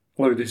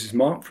Hello, this is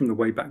Mark from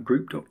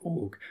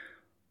thewaybackgroup.org.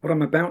 What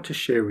I'm about to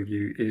share with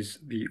you is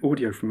the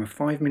audio from a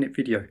 5-minute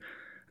video. And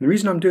the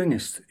reason I'm doing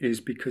this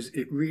is because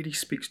it really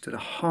speaks to the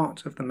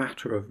heart of the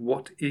matter of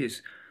what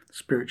is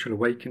spiritual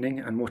awakening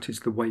and what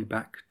is the way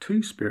back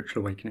to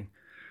spiritual awakening.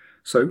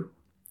 So,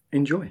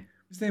 enjoy.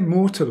 Is there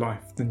more to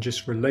life than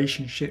just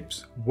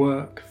relationships,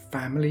 work,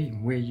 family,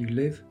 and where you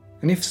live?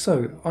 And if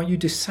so, are you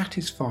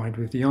dissatisfied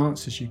with the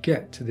answers you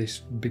get to this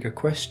bigger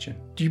question?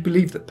 Do you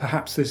believe that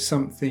perhaps there's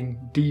something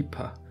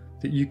deeper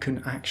that you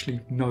can actually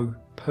know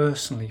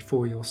personally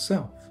for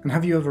yourself? And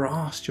have you ever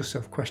asked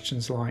yourself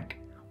questions like,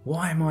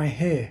 why am I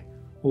here?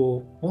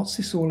 Or what's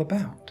this all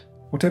about?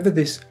 Whatever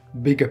this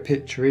bigger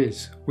picture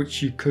is,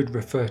 which you could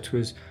refer to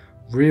as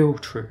real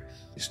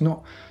truth, it's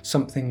not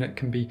something that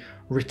can be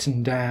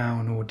written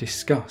down or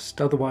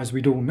discussed, otherwise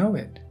we'd all know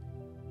it.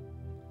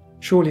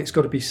 Surely it's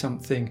got to be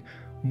something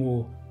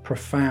more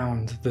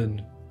profound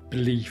than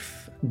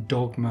belief,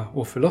 dogma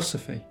or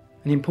philosophy.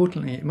 And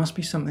importantly, it must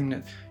be something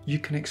that you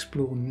can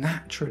explore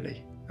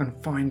naturally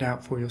and find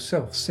out for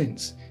yourself,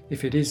 since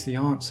if it is the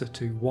answer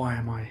to why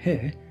am I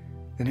here,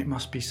 then it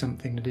must be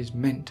something that is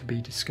meant to be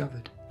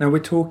discovered. Now, we're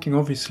talking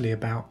obviously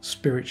about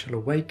spiritual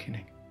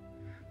awakening,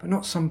 but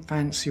not some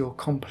fancy or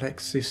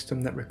complex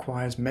system that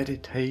requires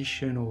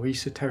meditation or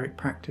esoteric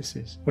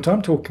practices. What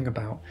I'm talking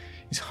about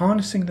is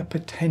harnessing the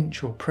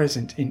potential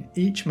present in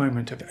each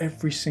moment of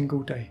every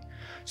single day,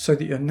 so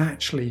that you're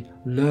naturally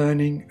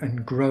learning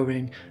and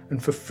growing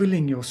and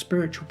fulfilling your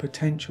spiritual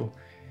potential,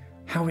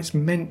 how it's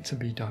meant to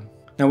be done.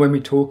 Now, when we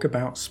talk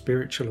about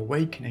spiritual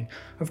awakening,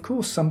 of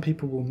course, some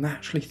people will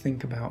naturally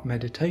think about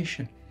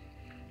meditation.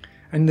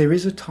 And there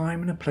is a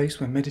time and a place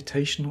where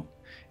meditation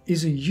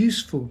is a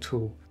useful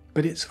tool,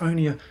 but it's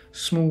only a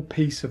small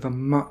piece of a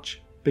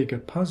much bigger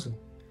puzzle.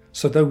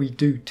 So though we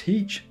do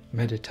teach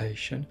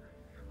meditation,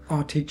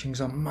 our teachings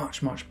are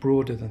much, much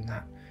broader than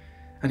that.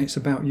 And it's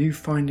about you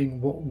finding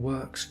what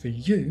works for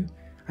you,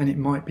 and it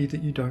might be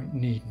that you don't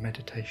need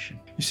meditation.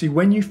 You see,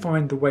 when you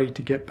find the way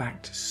to get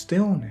back to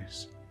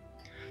stillness,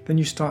 then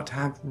you start to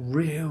have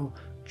real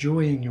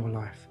joy in your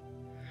life,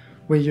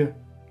 where you're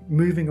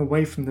moving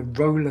away from the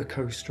roller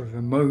coaster of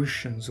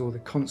emotions or the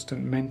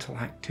constant mental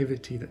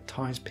activity that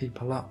ties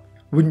people up.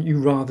 Wouldn't you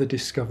rather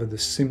discover the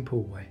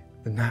simple way,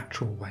 the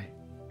natural way?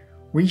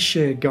 We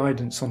share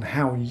guidance on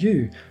how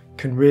you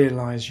can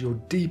realize your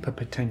deeper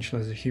potential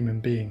as a human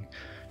being,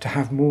 to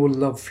have more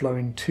love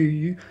flowing to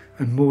you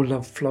and more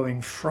love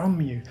flowing from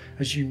you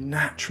as you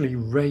naturally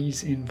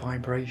raise in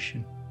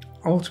vibration.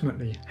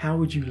 Ultimately, how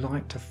would you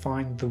like to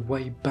find the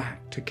way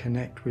back to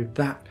connect with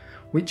that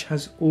which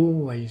has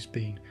always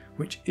been,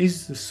 which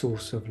is the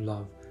source of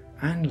love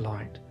and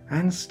light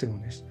and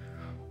stillness,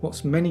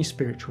 what many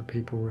spiritual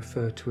people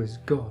refer to as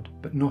God,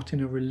 but not in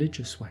a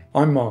religious way?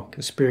 I'm Mark,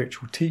 a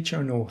spiritual teacher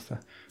and author.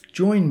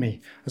 Join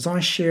me as I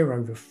share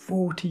over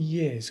 40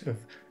 years of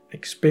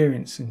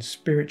experience in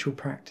spiritual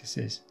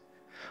practices.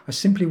 I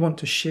simply want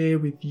to share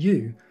with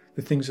you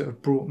the things that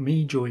have brought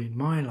me joy in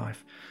my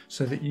life,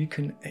 so that you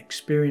can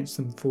experience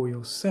them for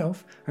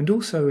yourself and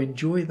also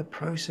enjoy the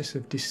process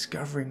of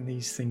discovering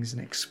these things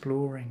and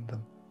exploring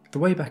them. The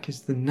way back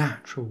is the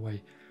natural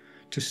way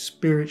to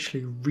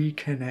spiritually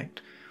reconnect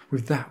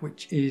with that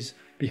which is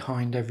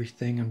behind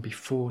everything and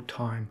before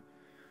time,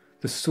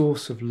 the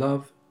source of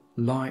love,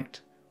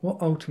 light, what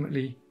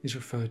ultimately is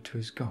referred to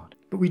as God.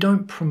 But we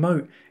don't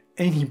promote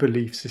any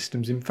belief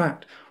systems. In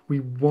fact, we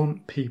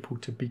want people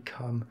to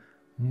become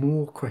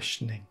more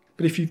questioning.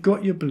 But if you've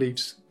got your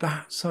beliefs,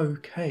 that's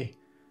okay,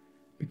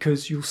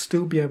 because you'll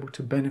still be able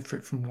to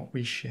benefit from what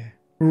we share.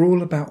 We're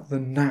all about the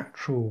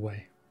natural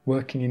way,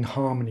 working in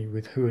harmony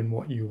with who and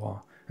what you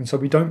are. And so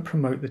we don't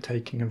promote the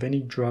taking of any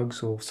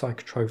drugs or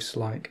psychotrophs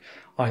like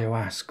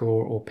ayahuasca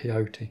or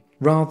peyote.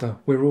 Rather,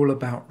 we're all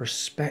about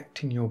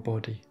respecting your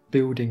body,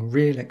 building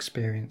real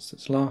experience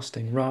that's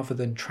lasting, rather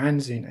than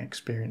transient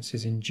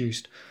experiences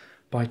induced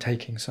by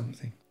taking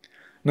something.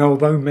 Now,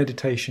 although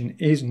meditation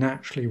is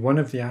naturally one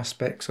of the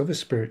aspects of a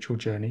spiritual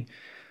journey,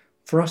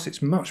 for us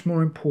it's much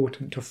more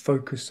important to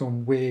focus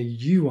on where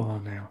you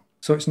are now.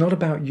 So it's not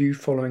about you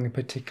following a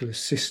particular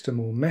system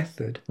or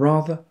method,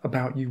 rather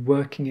about you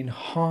working in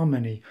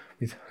harmony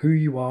with who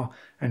you are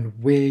and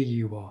where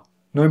you are.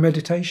 No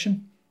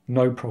meditation?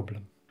 No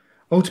problem.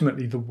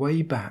 Ultimately, the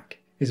way back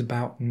is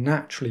about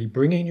naturally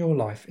bringing your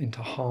life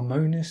into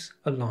harmonious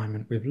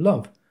alignment with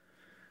love,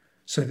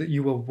 so that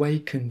you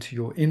awaken to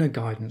your inner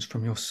guidance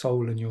from your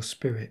soul and your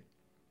spirit.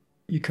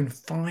 You can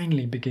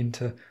finally begin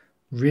to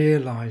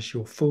realize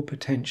your full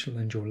potential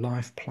and your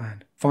life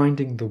plan,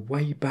 finding the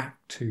way back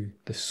to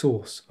the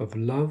source of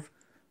love,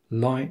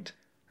 light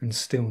and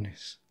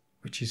stillness,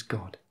 which is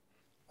God.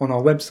 On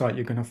our website,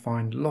 you're going to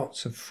find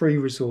lots of free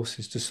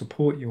resources to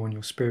support you on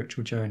your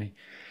spiritual journey,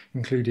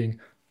 including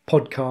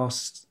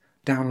podcasts,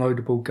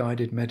 downloadable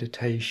guided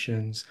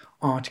meditations,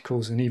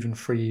 articles and even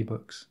free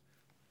ebooks.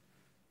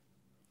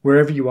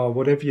 Wherever you are,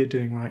 whatever you're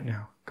doing right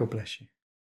now, God bless you.